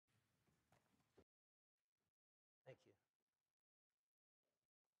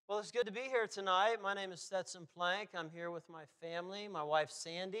Well, it's good to be here tonight. My name is Stetson Planck. I'm here with my family, my wife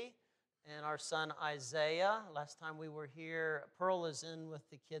Sandy, and our son Isaiah. Last time we were here, Pearl is in with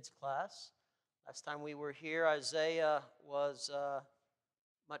the kids' class. Last time we were here, Isaiah was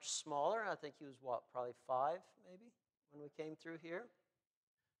much smaller. I think he was, probably 5 maybe when we came through here.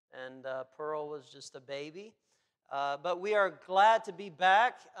 And Pearl was just a baby. But we are glad to be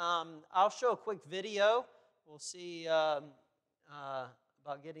back. I'll show a quick video. We'll see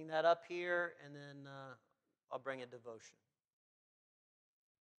about getting that up here, and then I'll bring a devotion.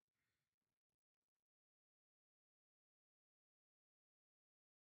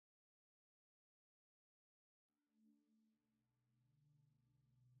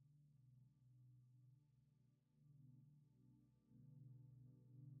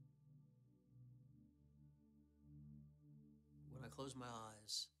 When I close my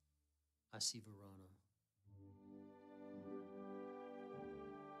eyes, I see Verona.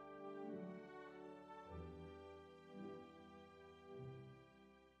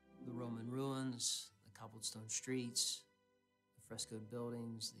 The Roman ruins, the cobblestone streets, the frescoed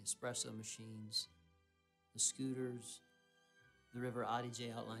buildings, the espresso machines, the scooters, the River Adige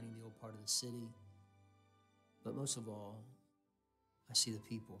outlining the old part of the city. But most of all, I see the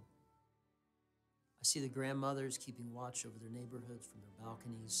people. I see the grandmothers keeping watch over their neighborhoods from their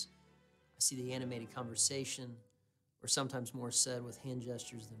balconies. I see the animated conversation, or sometimes more said with hand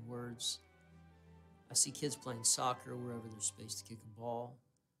gestures than words. I see kids playing soccer wherever there's space to kick a ball.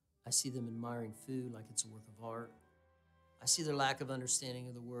 I see them admiring food like it's a work of art. I see their lack of understanding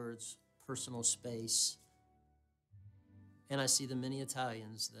of the words personal space. And I see the many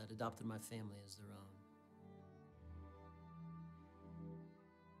Italians that adopted my family as their own.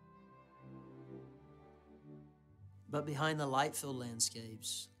 But behind the light-filled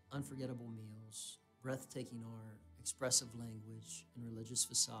landscapes, unforgettable meals, breathtaking art, expressive language, and religious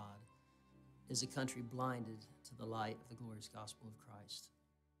facade is a country blinded to the light of the glorious gospel of Christ.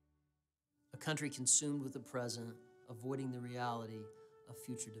 A country consumed with the present, avoiding the reality of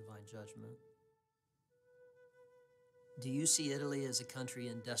future divine judgment. Do you see Italy as a country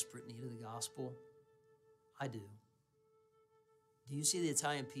in desperate need of the gospel? I do. Do you see the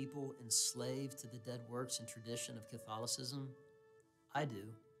Italian people enslaved to the dead works and tradition of Catholicism? I do.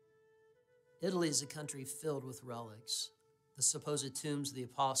 Italy is a country filled with relics, the supposed tombs of the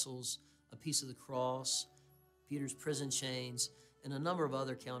apostles, a piece of the cross, Peter's prison chains, and a number of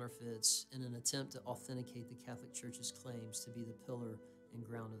other counterfeits in an attempt to authenticate the Catholic Church's claims to be the pillar and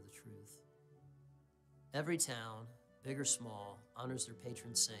ground of the truth. Every town, big or small, honors their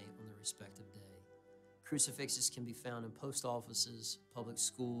patron saint on their respective day. Crucifixes can be found in post offices, public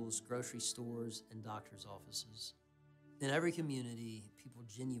schools, grocery stores, and doctors' offices. In every community, people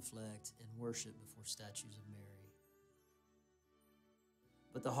genuflect and worship before statues of Mary.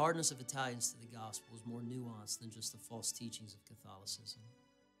 But the hardness of Italians to the gospel is more nuanced than just the false teachings of Catholicism.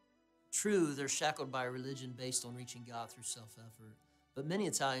 True, they're shackled by a religion based on reaching God through self-effort, but many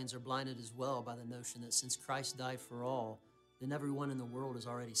Italians are blinded as well by the notion that since Christ died for all, then everyone in the world is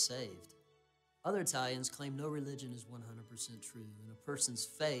already saved. Other Italians claim no religion is 100% true, and a person's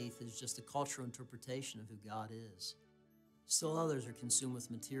faith is just a cultural interpretation of who God is. Still others are consumed with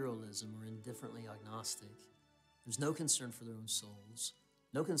materialism or indifferently agnostic. There's no concern for their own souls,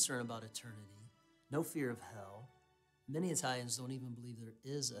 no concern about eternity, no fear of hell. Many Italians don't even believe there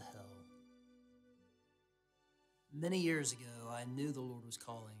is a hell. Many years ago, I knew the Lord was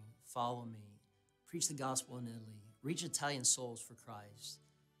calling, follow me, preach the gospel in Italy, reach Italian souls for Christ.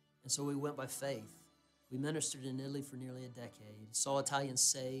 And so we went by faith. We ministered in Italy for nearly a decade, saw Italians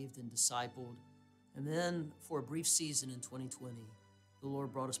saved and discipled. And then, for a brief season in 2020, the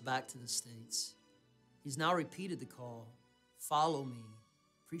Lord brought us back to the States. He's now repeated the call, follow me,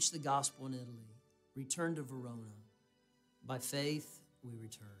 preach the gospel in Italy, return to Verona. By faith, we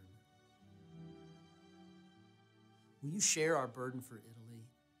return. Will you share our burden for Italy?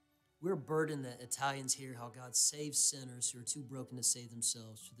 We're burdened that Italians hear how God saves sinners who are too broken to save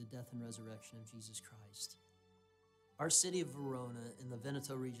themselves through the death and resurrection of Jesus Christ. Our city of Verona in the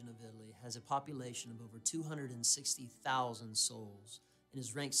Veneto region of Italy has a population of over 260,000 souls and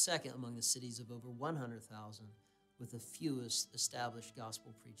is ranked second among the cities of over 100,000 with the fewest established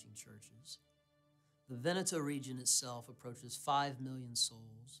gospel preaching churches. The Veneto region itself approaches 5 million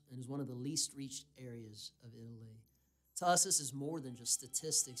souls and is one of the least reached areas of Italy. To us, this is more than just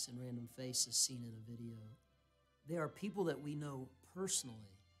statistics and random faces seen in a video. They are people that we know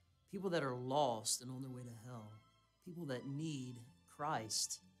personally, people that are lost and on their way to hell, people that need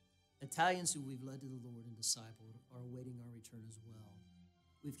Christ. Italians who we've led to the Lord and discipled are awaiting our return as well.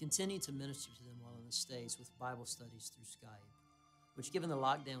 We've continued to minister to them while in the States with Bible studies through Skype. which, given the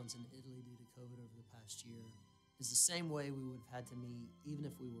lockdowns in Italy due to COVID over the past year, is the same way we would have had to meet even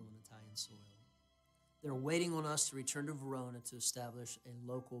if we were on Italian soil. They're waiting on us to return to Verona to establish a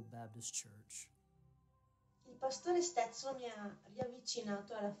local Baptist church. Il pastore Stetson mi ha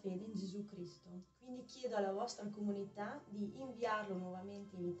riavvicinato alla fede in Gesù Cristo, quindi chiedo alla vostra comunità di inviarlo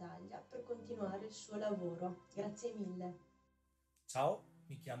nuovamente in Italia per continuare il suo lavoro. Grazie mille. Ciao,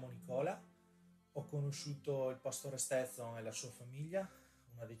 mi chiamo Nicola, ho conosciuto il pastore Stetson e la sua famiglia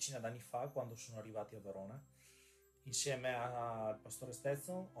una decina d'anni fa quando sono arrivati a Verona. Insieme al pastore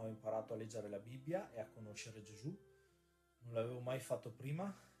Stetson ho imparato a leggere la Bibbia e a conoscere Gesù. Non l'avevo mai fatto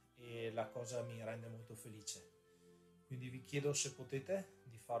prima e la cosa mi rende molto felice. Quindi vi chiedo se potete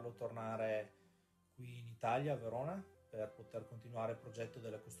di farlo tornare qui in Italia, a Verona, per poter continuare il progetto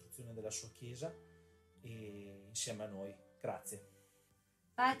della costruzione della sua chiesa e insieme a noi. Grazie.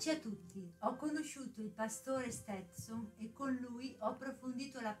 Pace a tutti. Ho conosciuto il pastore Stetson e con lui ho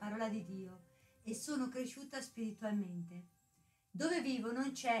approfondito la parola di Dio e sono cresciuta spiritualmente. Dove vivo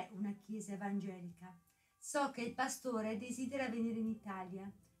non c'è una chiesa evangelica. So che il pastore desidera venire in Italia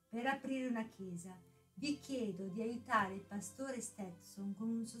per aprire una chiesa. Vi chiedo di aiutare il pastore Stetson con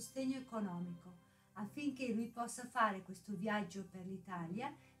un sostegno economico affinché lui possa fare questo viaggio per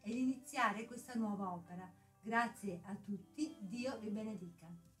l'Italia ed iniziare questa nuova opera. Grazie a tutti, Dio vi benedica.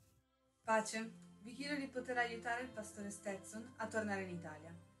 Pace, vi chiedo di poter aiutare il pastore Stetson a tornare in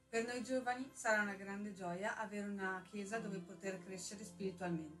Italia. Per noi giovani sarà una grande gioia avere una chiesa dove poter crescere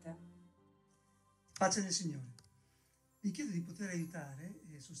spiritualmente. Pace del Signore. Vi chiedo di poter aiutare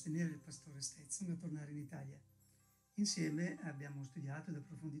e sostenere il pastore Stetson a tornare in Italia. Insieme abbiamo studiato ed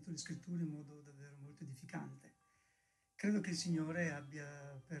approfondito le scritture in modo davvero molto edificante. Credo che il Signore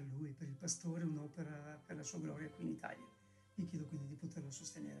abbia per lui, per il pastore, un'opera per la sua gloria qui in Italia. Vi chiedo quindi di poterlo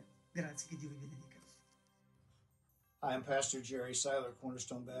sostenere. Grazie, che Dio vi benedica. Hi, I'm Pastor Jerry Seiler,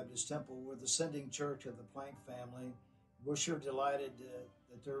 Cornerstone Baptist Temple. We're the sending church of the Planck family. We're sure delighted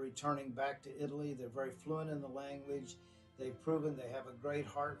that they're returning back to Italy. They're very fluent in the language. They've proven they have a great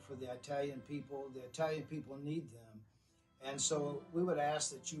heart for the Italian people. The Italian people need them. And so we would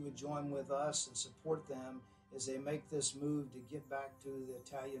ask that you would join with us and support them as they make this move to get back to the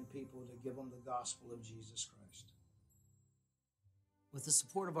Italian people to give them the gospel of Jesus Christ. With the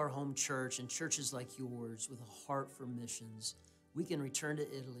support of our home church and churches like yours with a heart for missions, we can return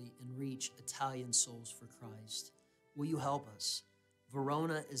to Italy and reach Italian souls for Christ. Will you help us?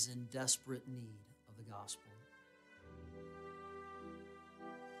 Verona is in desperate need of the gospel.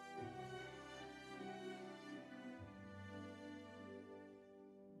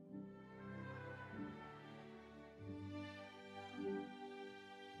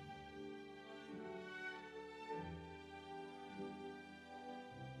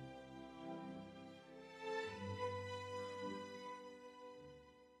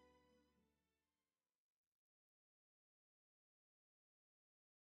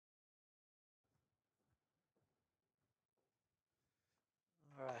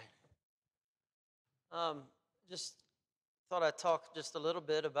 All right. Just thought I'd talk just a little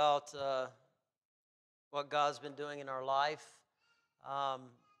bit about what God's been doing in our life.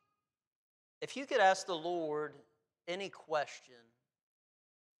 If you could ask the Lord any question,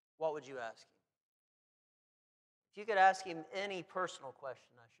 what would you ask Him? If you could ask Him any personal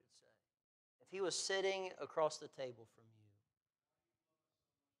question, I should say. If He was sitting across the table from you.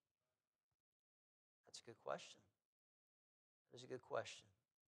 That's a good question. That's a good question.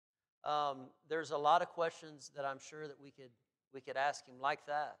 There's a lot of questions that I'm sure that we could ask Him like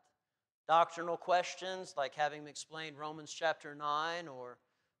that. Doctrinal questions, like having Him explain Romans chapter 9, or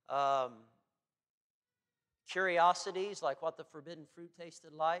curiosities, like what the forbidden fruit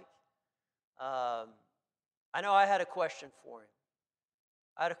tasted like. I know I had a question for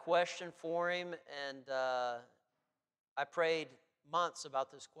Him. And I prayed months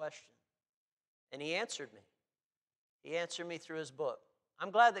about this question. And He answered me. He answered me through His book. I'm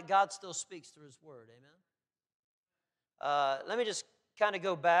glad that God still speaks through His Word, amen? Let me just kind of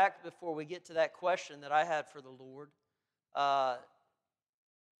go back before we get to that question that I had for the Lord.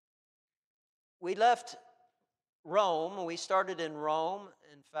 We left Rome, and we started in Rome.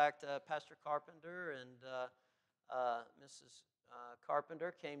 In fact, Pastor Carpenter and Mrs.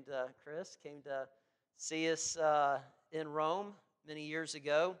 Carpenter Chris came to see us in Rome many years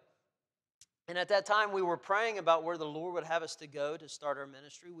ago. And at that time, we were praying about where the Lord would have us to go to start our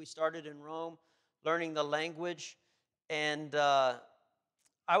ministry. We started in Rome, learning the language, and I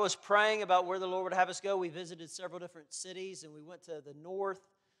was praying about where the Lord would have us go. We visited several different cities, and we went to the north,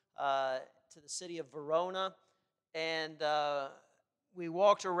 to the city of Verona, and we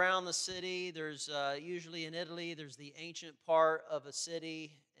walked around the city. There's usually in Italy, there's the ancient part of a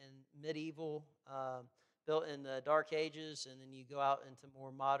city and medieval, built in the Dark Ages, and then you go out into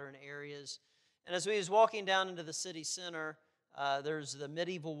more modern areas. And as we was walking down into the city center, there's the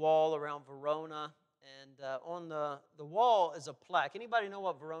medieval wall around Verona, and on the wall is a plaque. Anybody know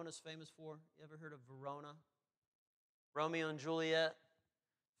what Verona's famous for? You ever heard of Verona? Romeo and Juliet,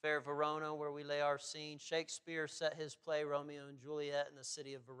 Fair Verona, where we lay our scene. Shakespeare set his play Romeo and Juliet in the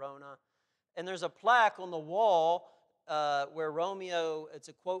city of Verona. And there's a plaque on the wall where Romeo, it's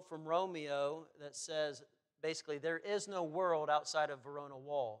a quote from Romeo that says, basically, there is no world outside of Verona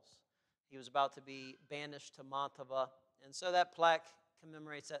walls. He was about to be banished to Mantova. And so that plaque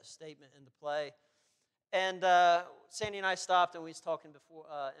commemorates that statement in the play. And Sandy and I stopped and we was talking before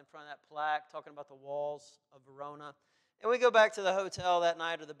in front of that plaque, talking about the walls of Verona. And we go back to the hotel that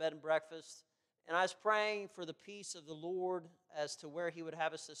night or the bed and breakfast. And I was praying for the peace of the Lord as to where he would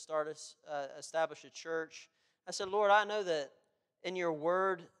have us to establish a church. I said, Lord, I know that in your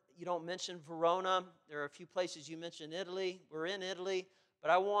word you don't mention Verona. There are a few places you mention Italy. We're in Italy. But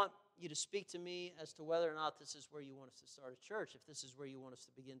I want you to speak to me as to whether or not this is where you want us to start a church, if this is where you want us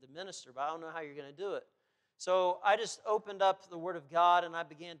to begin to minister. But I don't know how you're going to do it. So I just opened up the Word of God and I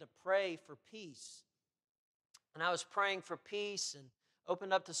began to pray for peace. And I was praying for peace and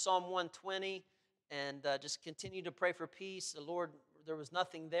opened up to Psalm 120 and just continued to pray for peace. The Lord, there was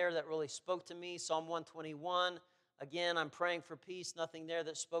nothing there that really spoke to me. Psalm 121, again, I'm praying for peace, nothing there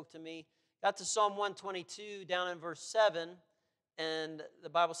that spoke to me. Got to Psalm 122 down in verse 7, and the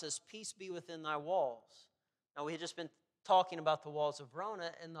Bible says, peace be within thy walls. Now, we had just been talking about the walls of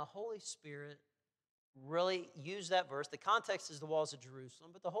Verona, and the Holy Spirit really used that verse. The context is the walls of Jerusalem,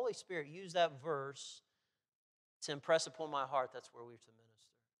 but the Holy Spirit used that verse to impress upon my heart that's where we were to minister.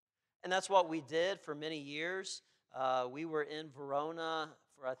 And that's what we did for many years. We were in Verona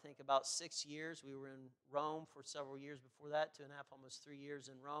for, I think, about 6 years. We were in Rome for several years before that, 2.5, almost 3 years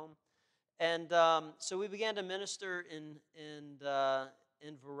in Rome. And so we began to minister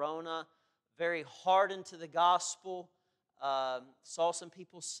in Verona, very hardened to the gospel. Saw some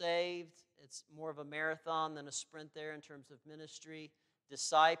people saved. It's more of a marathon than a sprint there in terms of ministry.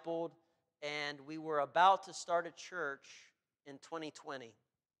 Discipled. And we were about to start a church in 2020.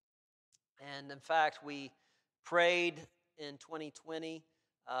 And in fact, we prayed in 2020.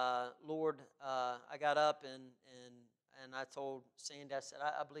 Lord, I got up and I told Sandy, I said,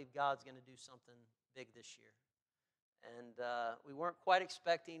 I believe God's going to do something big this year. And we weren't quite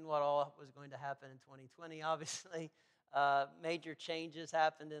expecting what all was going to happen in 2020, obviously. Major changes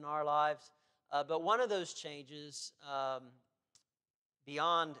happened in our lives. But one of those changes,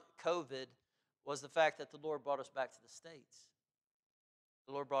 beyond COVID, was the fact that the Lord brought us back to the States.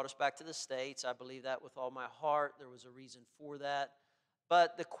 The Lord brought us back to the States. I believe that with all my heart. There was a reason for that.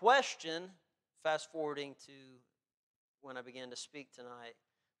 But the question, fast forwarding to when I began to speak tonight,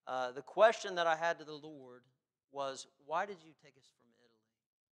 the question that I had to the Lord was, why did you take us from Italy?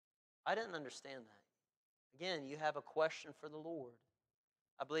 I didn't understand that. Again, you have a question for the Lord.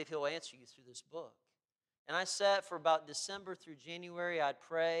 I believe he'll answer you through this book. And I sat for about December through January. I'd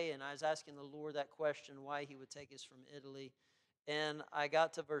pray, and I was asking the Lord that question, why he would take us from Italy. And I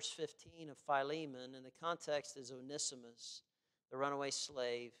got to verse 15 of Philemon, and the context is Onesimus, the runaway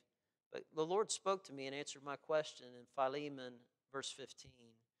slave. But the Lord spoke to me and answered my question in Philemon, verse 15.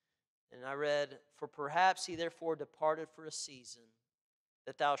 And I read, for perhaps he therefore departed for a season,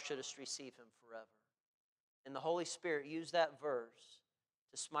 that thou shouldest receive him forever. And the Holy Spirit used that verse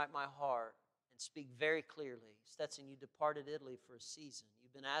to smite my heart and speak very clearly. Stetson, you departed Italy for a season.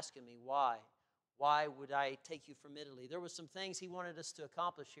 You've been asking me why. Why would I take you from Italy? There were some things he wanted us to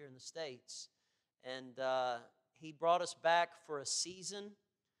accomplish here in the States. And he brought us back for a season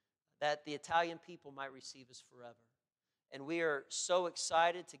that the Italian people might receive us forever. And we are so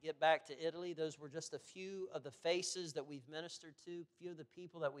excited to get back to Italy. Those were just a few of the faces that we've ministered to, few of the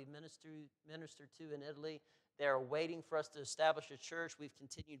people that we've ministered to in Italy. They are waiting for us to establish a church. We've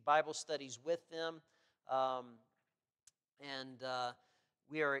continued Bible studies with them.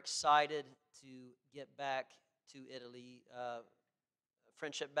 We are excited to get back to Italy.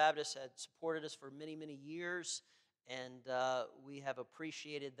 Friendship Baptist had supported us for many, many years, and we have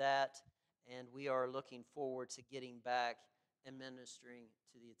appreciated that, and we are looking forward to getting back and ministering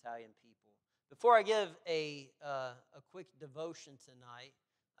to the Italian people. Before I give a quick devotion tonight,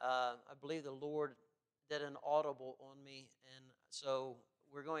 I believe the Lord did an audible on me, and so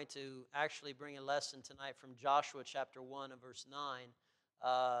we're going to actually bring a lesson tonight from Joshua chapter 1 and verse 9.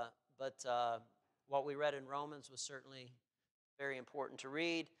 But what we read in Romans was certainly very important to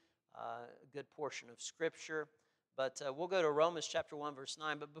read, a good portion of Scripture. But we'll go to Romans chapter 1, verse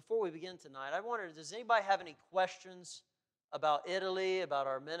 9. But before we begin tonight, I wondered, does anybody have any questions about Italy, about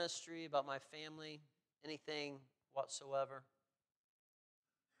our ministry, about my family, anything whatsoever?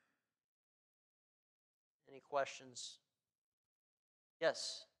 Any questions?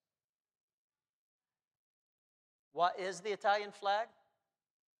 Yes. What is the Italian flag?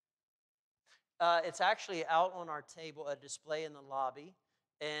 It's actually out on our table, a display in the lobby,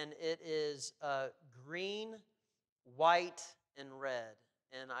 and it is green, white, and red.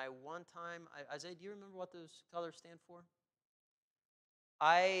 And Isaiah, do you remember what those colors stand for?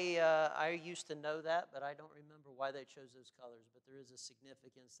 I used to know that, but I don't remember why they chose those colors. But there is a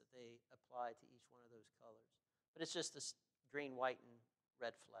significance that they apply to each one of those colors. But it's just this green, white, and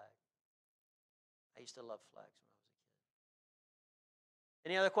red flag. I used to love flags when I was a kid.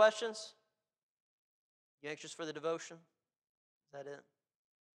 Any other questions? You anxious for the devotion? Is that it?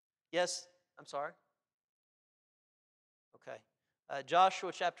 Yes? I'm sorry? Okay.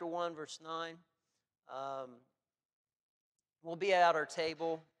 Joshua chapter 1, verse 9. We'll be at our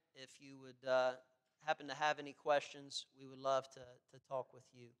table. If you would happen to have any questions, we would love to talk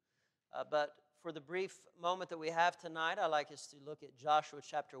with you. But for the brief moment that we have tonight, I'd like us to look at Joshua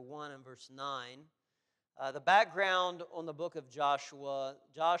chapter 1 and verse 9. The background on the book of Joshua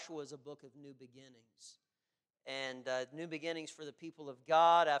is a book of new beginnings. And new beginnings for the people of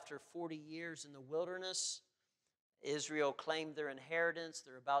God. After 40 years in the wilderness, Israel claimed their inheritance.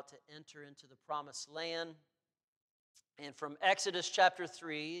 They're about to enter into the promised land. And from Exodus chapter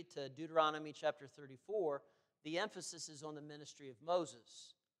 3 to Deuteronomy chapter 34, the emphasis is on the ministry of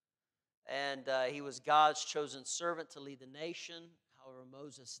Moses. And he was God's chosen servant to lead the nation. However,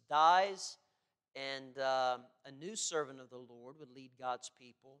 Moses dies, and a new servant of the Lord would lead God's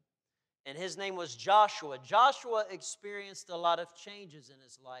people. And his name was Joshua. Joshua experienced a lot of changes in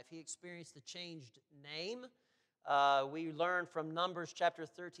his life. He experienced a changed name. We learn from Numbers chapter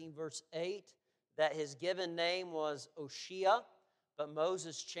 13, verse 8, that his given name was Oshea, but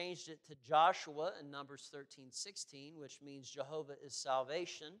Moses changed it to Joshua in Numbers 13:16, which means Jehovah is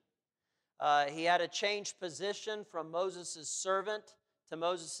salvation. He had a changed position from Moses' servant to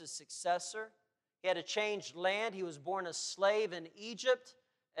Moses' successor. He had a changed land. He was born a slave in Egypt,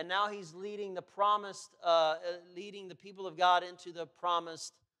 and now he's leading the people of God into the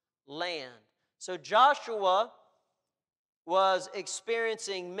promised land. So Joshua was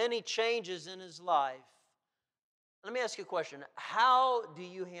experiencing many changes in his life. Let me ask you a question. How do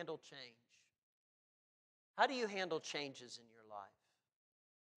you handle change? How do you handle changes in your life?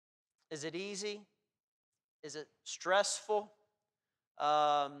 Is it easy? Is it stressful?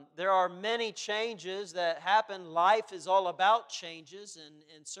 There are many changes that happen. Life is all about changes,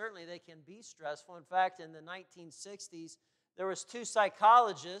 and certainly they can be stressful. In fact, in the 1960s, there was 2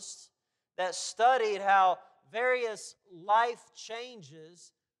 psychologists that studied how various life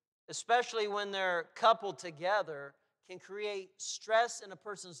changes, especially when they're coupled together, can create stress in a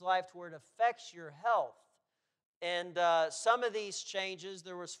person's life to where it affects your health. And some of these changes,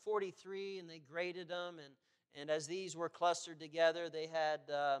 there was 43, and they graded them, and as these were clustered together, they had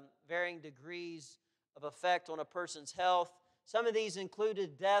varying degrees of effect on a person's health. Some of these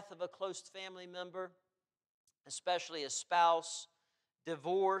included death of a close family member, especially a spouse,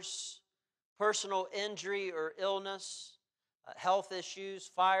 divorce, personal injury or illness, health issues,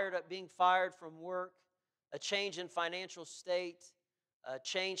 being fired from work, a change in financial state, a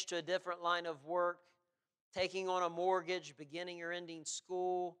change to a different line of work, taking on a mortgage, beginning or ending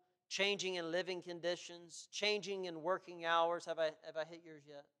school, changing in living conditions, changing in working hours. Have I hit yours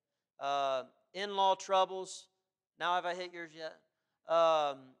yet? In-law troubles. Now have I hit yours yet?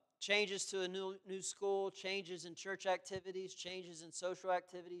 Changes to a new school, changes in church activities, changes in social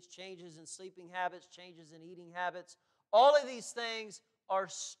activities, changes in sleeping habits, changes in eating habits. All of these things are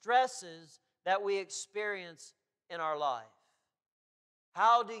stresses that we experience in our life.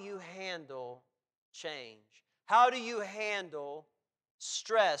 How do you handle change? How do you handle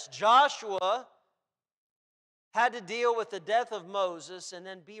stress? Joshua had to deal with the death of Moses and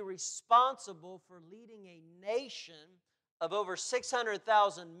then be responsible for leading a nation of over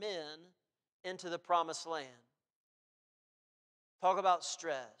 600,000 men into the promised land. Talk about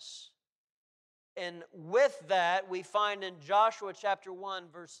stress. And with that, we find in Joshua chapter 1,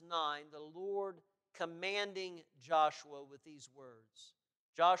 verse 9, the Lord commanding Joshua with these words.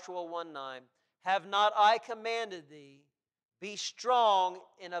 Joshua 1:9, have not I commanded thee, be strong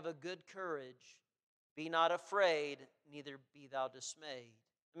and of a good courage, be not afraid, neither be thou dismayed.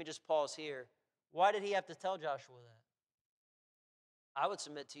 Let me just pause here. Why did he have to tell Joshua that? I would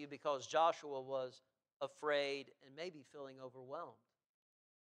submit to you because Joshua was afraid and maybe feeling overwhelmed.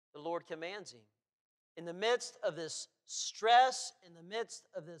 The Lord commands him. in the midst of this stress, in the midst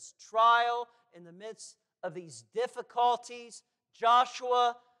of this trial, in the midst of these difficulties,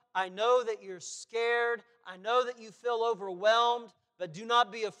 Joshua, I know that you're scared. I know that you feel overwhelmed, but do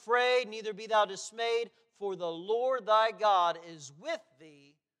not be afraid, neither be thou dismayed, for the Lord thy God is with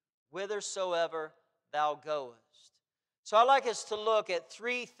thee whithersoever thou goest. So I'd like us to look at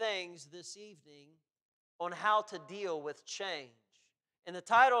 3 things this evening on how to deal with change. And the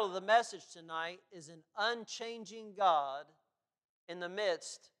title of the message tonight is An Unchanging God in the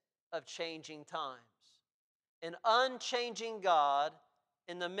Midst of Changing Times. An unchanging God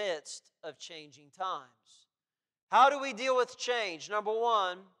in the midst of changing times. How do we deal with change? Number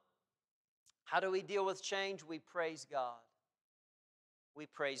 1, how do we deal with change? We praise God. We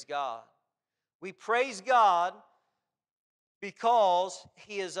praise God. We praise God because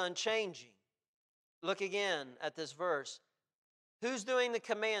He is unchanging. Look again at this verse. Who's doing the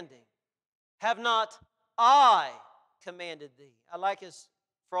commanding? Have not I commanded thee? I like us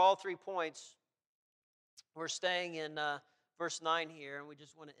for all 3 points. We're staying in verse 9 here, and we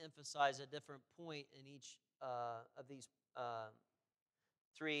just want to emphasize a different point in each of these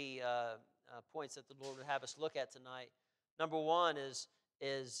 3 points that the Lord would have us look at tonight. Number 1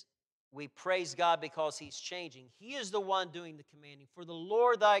 is we praise God because He's changing. He is the one doing the commanding. For the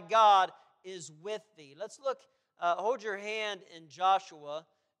Lord thy God is with thee. Let's look, hold your hand in Joshua,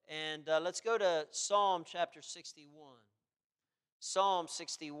 and let's go to Psalm chapter 61. Psalm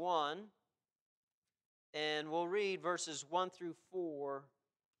 61, and we'll read verses 1 through 4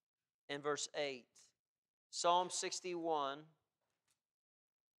 and verse 8. Psalm 61,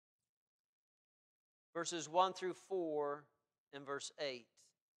 verses 1 through 4 and verse 8.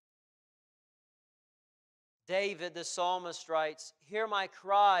 David, the psalmist, writes, Hear my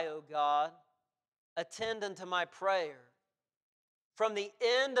cry, O God, attend unto my prayer. From the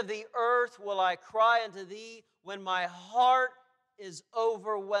end of the earth will I cry unto thee when my heart is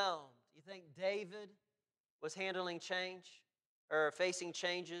overwhelmed. You think David was handling change or facing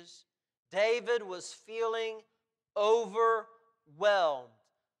changes? David was feeling overwhelmed.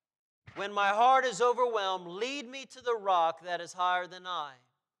 When my heart is overwhelmed, lead me to the rock that is higher than I.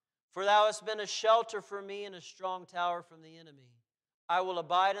 For thou hast been a shelter for me and a strong tower from the enemy. I will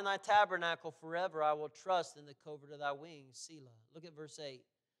abide in thy tabernacle forever. I will trust in the covert of thy wings. Selah. Look at verse 8.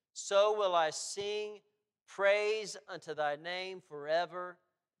 So will I sing praise unto thy name forever,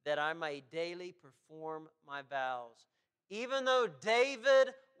 that I may daily perform my vows. Even though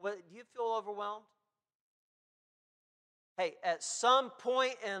David, do you feel overwhelmed? Hey, at some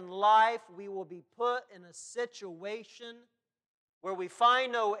point in life, we will be put in a situation where we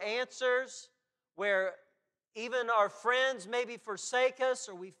find no answers, where even our friends maybe forsake us,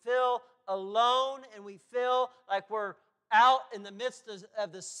 or we feel alone and we feel like we're out in the midst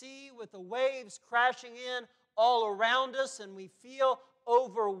of the sea with the waves crashing in all around us, and we feel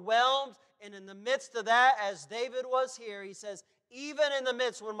overwhelmed. And in the midst of that, as David was here, he says, even in the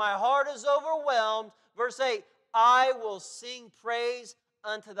midst, when my heart is overwhelmed, verse 8, I will sing praise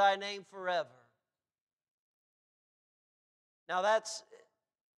unto thy name forever. Now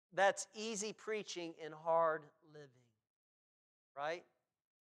that's easy preaching in hard living, right?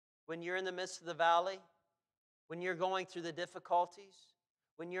 When you're in the midst of the valley, when you're going through the difficulties,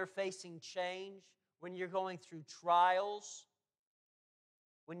 when you're facing change, when you're going through trials,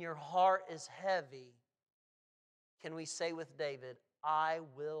 when your heart is heavy, can we say with David, I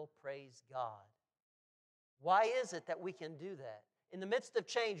will praise God? Why is it that we can do that? In the midst of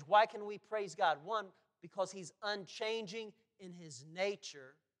change, why can we praise God? 1, because He's unchanging in His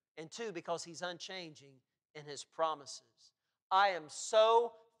nature, and 2, because He's unchanging in His promises. I am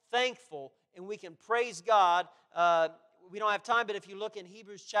so thankful, and we can praise God. We don't have time, but if you look in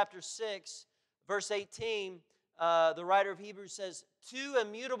Hebrews chapter 6, verse 18, the writer of Hebrews says, 2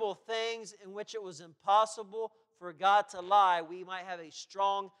 immutable things in which it was impossible for God to lie, we might have a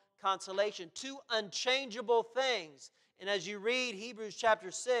strong consolation. 2 unchangeable things. And as you read Hebrews chapter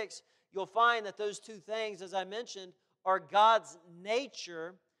 6, you'll find that those 2 things, as I mentioned, are God's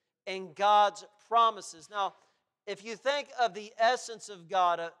nature and God's promises. Now, if you think of the essence of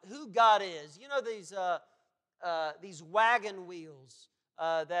God, who God is, you know these wagon wheels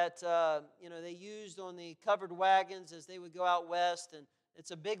that they used on the covered wagons as they would go out west, and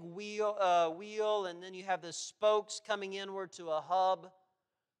it's a big wheel, and then you have the spokes coming inward to a hub.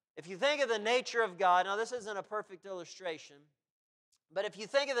 If you think of the nature of God, now this isn't a perfect illustration, but if you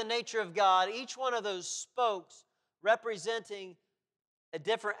think of the nature of God, each one of those spokes representing a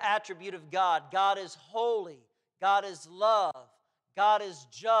different attribute of God. God is holy. God is love. God is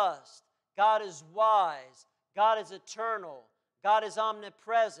just. God is wise. God is eternal. God is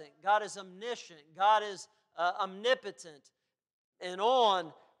omnipresent. God is omniscient. God is omnipotent. And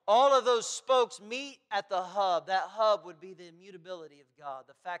on, all of those spokes meet at the hub. That hub would be the immutability of God,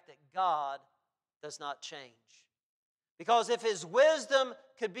 the fact that God does not change. Because if His wisdom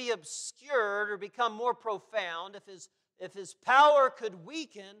could be obscured or become more profound, if His power could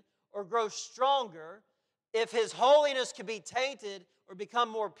weaken or grow stronger, if His holiness could be tainted or become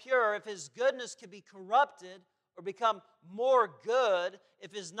more pure, if His goodness could be corrupted or become more good,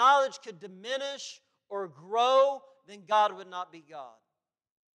 if His knowledge could diminish or grow, then God would not be God.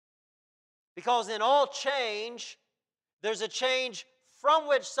 Because in all change, there's a change from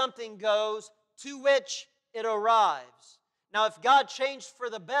which something goes to which it arrives. Now, if God changed for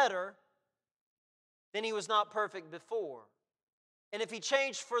the better, then He was not perfect before. And if He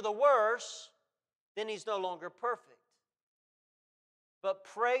changed for the worse, then He's no longer perfect. But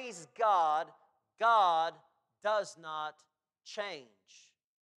praise God, God does not change.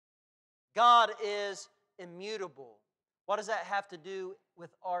 God is immutable. What does that have to do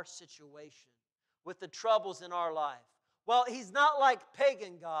with our situation, with the troubles in our life? Well, He's not like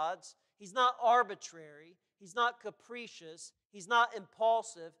pagan gods. He's not arbitrary. He's not capricious. He's not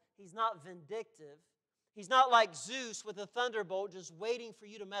impulsive. He's not vindictive. He's not like Zeus with a thunderbolt just waiting for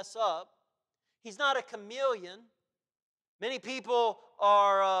you to mess up. He's not a chameleon. Many people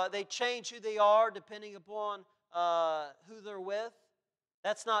they change who they are depending upon who they're with.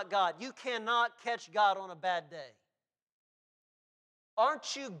 That's not God. You cannot catch God on a bad day.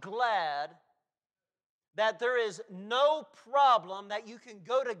 Aren't you glad that there is no problem that you can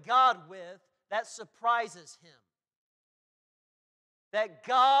go to God with that surprises Him? That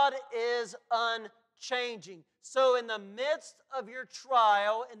God is unchanging. So in the midst of your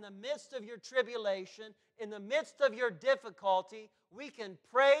trial, in the midst of your tribulation, in the midst of your difficulty, we can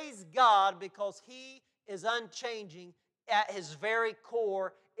praise God because He is unchanging at His very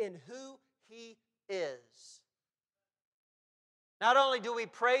core in who He is. Not only do we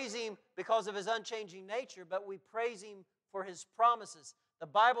praise Him because of His unchanging nature, but we praise Him for His promises. The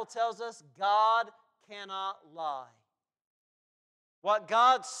Bible tells us God cannot lie. What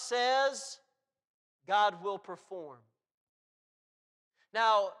God says, God will perform.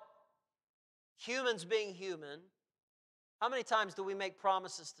 Now, humans being human, how many times do we make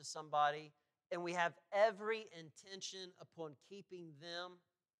promises to somebody and we have every intention upon keeping them,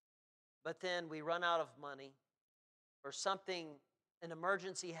 but then we run out of money or something, an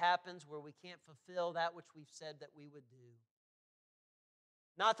emergency happens where we can't fulfill that which we've said that we would do?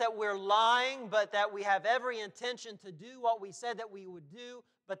 Not that we're lying, but that we have every intention to do what we said that we would do,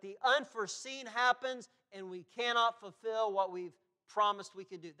 but the unforeseen happens and we cannot fulfill what we've promised we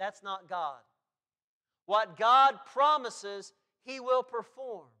could do. That's not God. What God promises, He will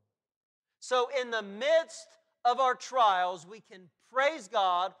perform. So in the midst of our trials, we can praise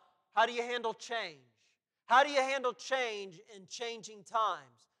God. How do you handle change? How do you handle change in changing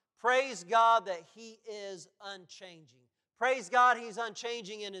times? Praise God that He is unchanging. Praise God He's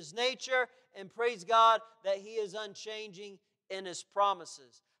unchanging in His nature, and praise God that He is unchanging in His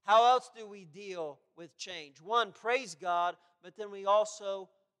promises. How else do we deal with change? One, praise God, but then we also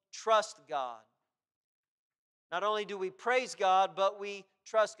trust God. Not only do we praise God, but we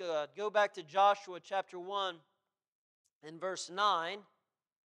trust God. Go back to Joshua chapter 1 and verse 9.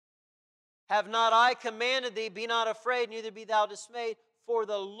 Have not I commanded thee, be not afraid, neither be thou dismayed, for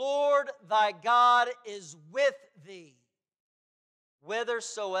the Lord thy God is with thee,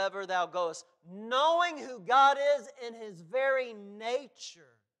 whithersoever thou goest. Knowing who God is in His very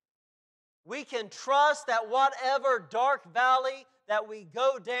nature, we can trust that whatever dark valley that we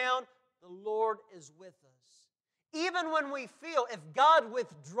go down, the Lord is with us. Even when we feel, if God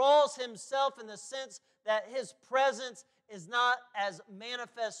withdraws Himself in the sense that His presence is not as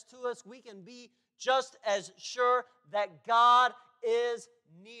manifest to us, we can be just as sure that God is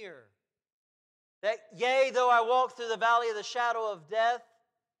near. That, yea, though I walk through the valley of the shadow of death,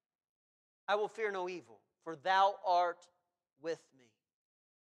 I will fear no evil, for Thou art with me.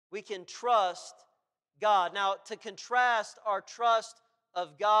 We can trust God. Now, to contrast our trust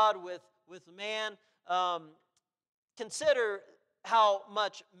of God with man, consider how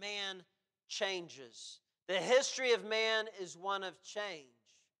much man changes. The history of man is one of change.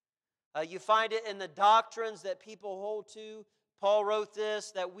 You find it in the doctrines that people hold to. Paul wrote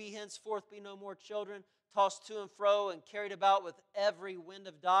this, that we henceforth be no more children, tossed to and fro and carried about with every wind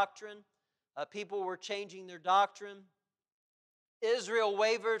of doctrine. People were changing their doctrine. Israel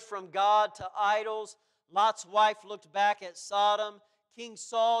wavered from God to idols. Lot's wife looked back at Sodom. King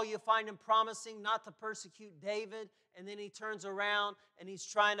Saul, you find him promising not to persecute David, and then he turns around and he's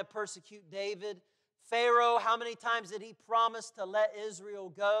trying to persecute David. Pharaoh, how many times did he promise to let Israel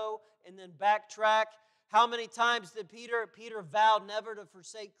go and then backtrack? How many times did Peter vowed never to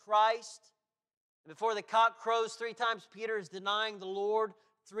forsake Christ? Before the cock crows 3 times, Peter is denying the Lord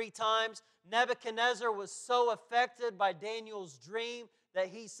 3 times. Nebuchadnezzar was so affected by Daniel's dream that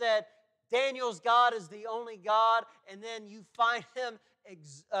he said, Daniel's God is the only God. And then you find him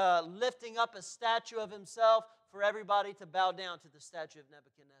lifting up a statue of himself for everybody to bow down to the statue of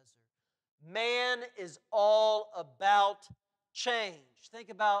Nebuchadnezzar. Man is all about change. Think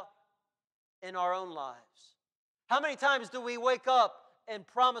about in our own lives. How many times do we wake up and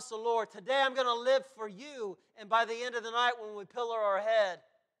promise the Lord, today I'm going to live for you, and by the end of the night when we pillow our head,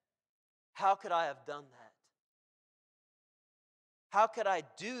 how could I have done that? How could I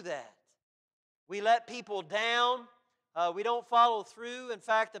do that? We let people down. We don't follow through. In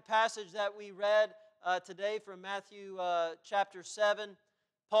fact, the passage that we read today from Matthew chapter 7,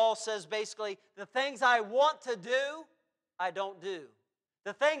 Paul says basically, the things I want to do, I don't do.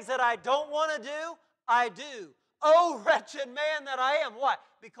 The things that I don't want to do, I do. Oh, wretched man that I am. Why?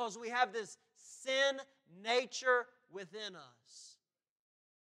 Because we have this sin nature within us.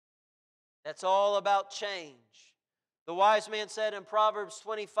 That's all about change. The wise man said in Proverbs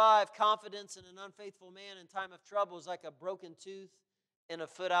 25, confidence in an unfaithful man in time of trouble is like a broken tooth and a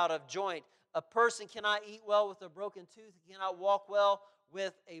foot out of joint. A person cannot eat well with a broken tooth, he cannot walk well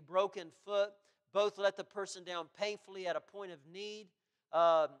with a broken foot. Both let the person down painfully at a point of need.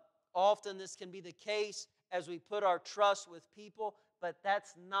 Often this can be the case as we put our trust with people, but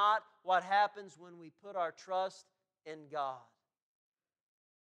that's not what happens when we put our trust in God.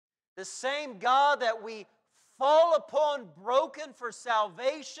 The same God that we fall upon broken for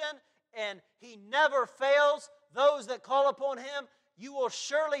salvation, and He never fails those that call upon Him, you will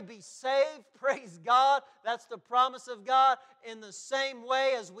surely be saved. Praise God. That's the promise of God. In the same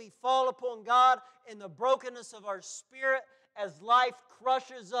way as we fall upon God in the brokenness of our spirit, as life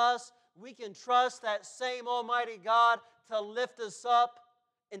crushes us, we can trust that same Almighty God to lift us up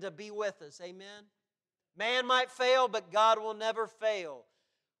and to be with us. Amen? Man might fail, but God will never fail.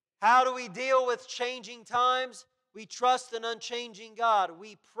 How do we deal with changing times? We trust an unchanging God.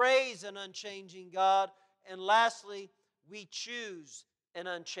 We praise an unchanging God. And lastly, we choose an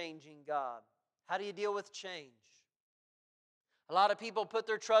unchanging God. How do you deal with change? A lot of people put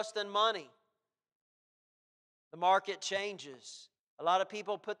their trust in money. The market changes. A lot of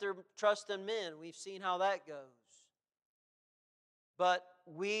people put their trust in men. We've seen how that goes. But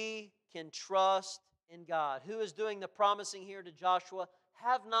we can trust in God. Who is doing the promising here to Joshua?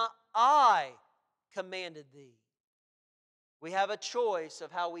 Have not I commanded thee? We have a choice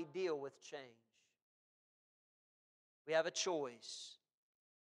of how we deal with change. We have a choice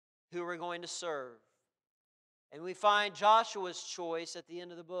who we're going to serve. And we find Joshua's choice at the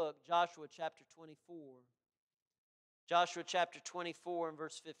end of the book, Joshua chapter 24. Joshua chapter 24 and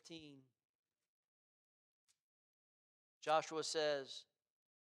verse 15. Joshua says,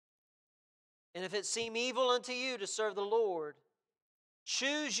 and if it seem evil unto you to serve the Lord,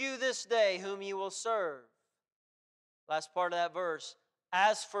 choose you this day whom you will serve. Last part of that verse.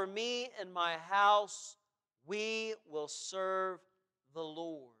 As for me and my house, we will serve the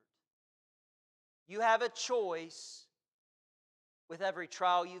Lord. You have a choice with every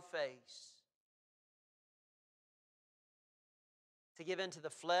trial you face. To give in to the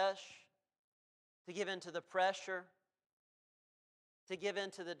flesh, to give in to the pressure, to give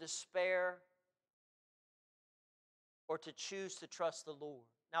in to the despair, or to choose to trust the Lord.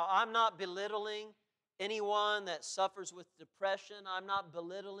 Now, I'm not belittling anyone that suffers with depression. I'm not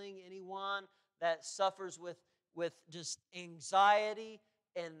belittling anyone that suffers with just anxiety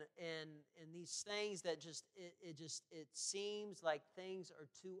and these things that it seems like things are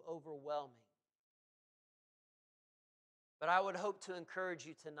too overwhelming. But I would hope to encourage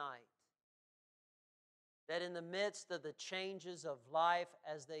you tonight that in the midst of the changes of life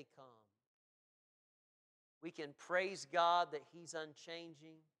as they come, we can praise God that He's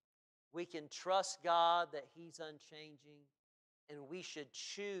unchanging. We can trust God that He's unchanging. And we should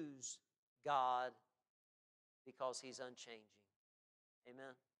choose God because He's unchanging.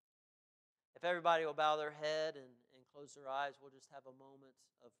 Amen. If everybody will bow their head and close their eyes, we'll just have a moment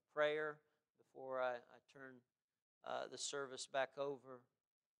of prayer before I turn the service back over.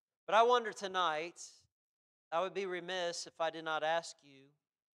 But I wonder tonight, I would be remiss if I did not ask you,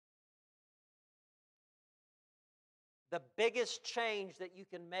 the biggest change that you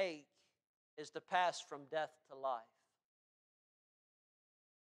can make is to pass from death to life.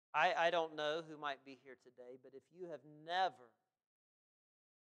 I don't know who might be here today, but if you have never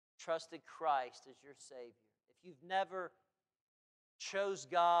trusted Christ as your Savior, if you've never chose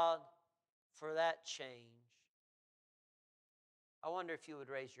God for that change, I wonder if you would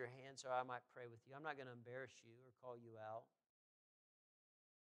raise your hand so I might pray with you. I'm not going to embarrass you or call you out.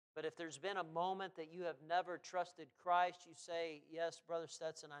 But if there's been a moment that you have never trusted Christ, you say, yes, Brother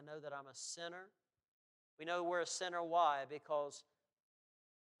Stetson, I know that I'm a sinner. We know we're a sinner. Why? Because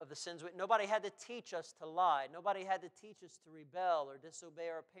of the sins. Nobody had to teach us to lie. Nobody had to teach us to rebel or disobey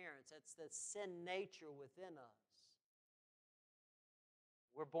our parents. That's the sin nature within us.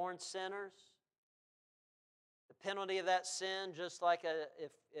 We're born sinners. The penalty of that sin, just like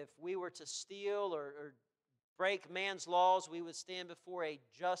if we were to steal or break man's laws, we would stand before a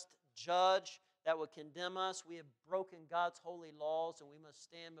just judge that would condemn us. We have broken God's holy laws, and we must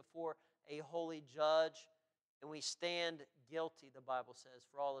stand before a holy judge. And we stand guilty, the Bible says,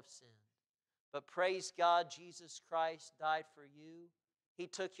 for all of sin. But praise God, Jesus Christ died for you. He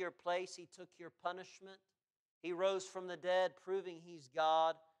took your place. He took your punishment. He rose from the dead, proving He's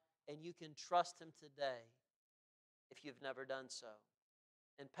God, and you can trust Him today if you've never done so,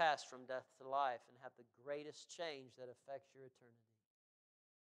 and pass from death to life and have the greatest change that affects your eternity.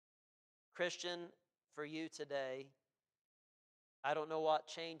 Christian, for you today, I don't know what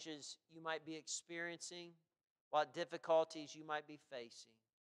changes you might be experiencing, what difficulties you might be facing,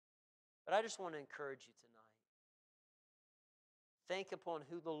 but I just want to encourage you tonight. Think upon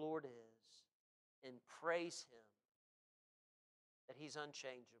who the Lord is and praise Him that He's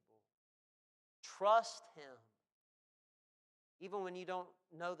unchangeable. Trust Him even when you don't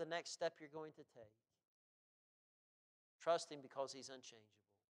know the next step you're going to take. Trust Him because He's unchangeable.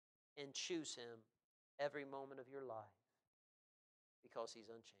 And choose Him every moment of your life because He's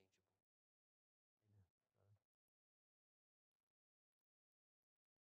unchangeable.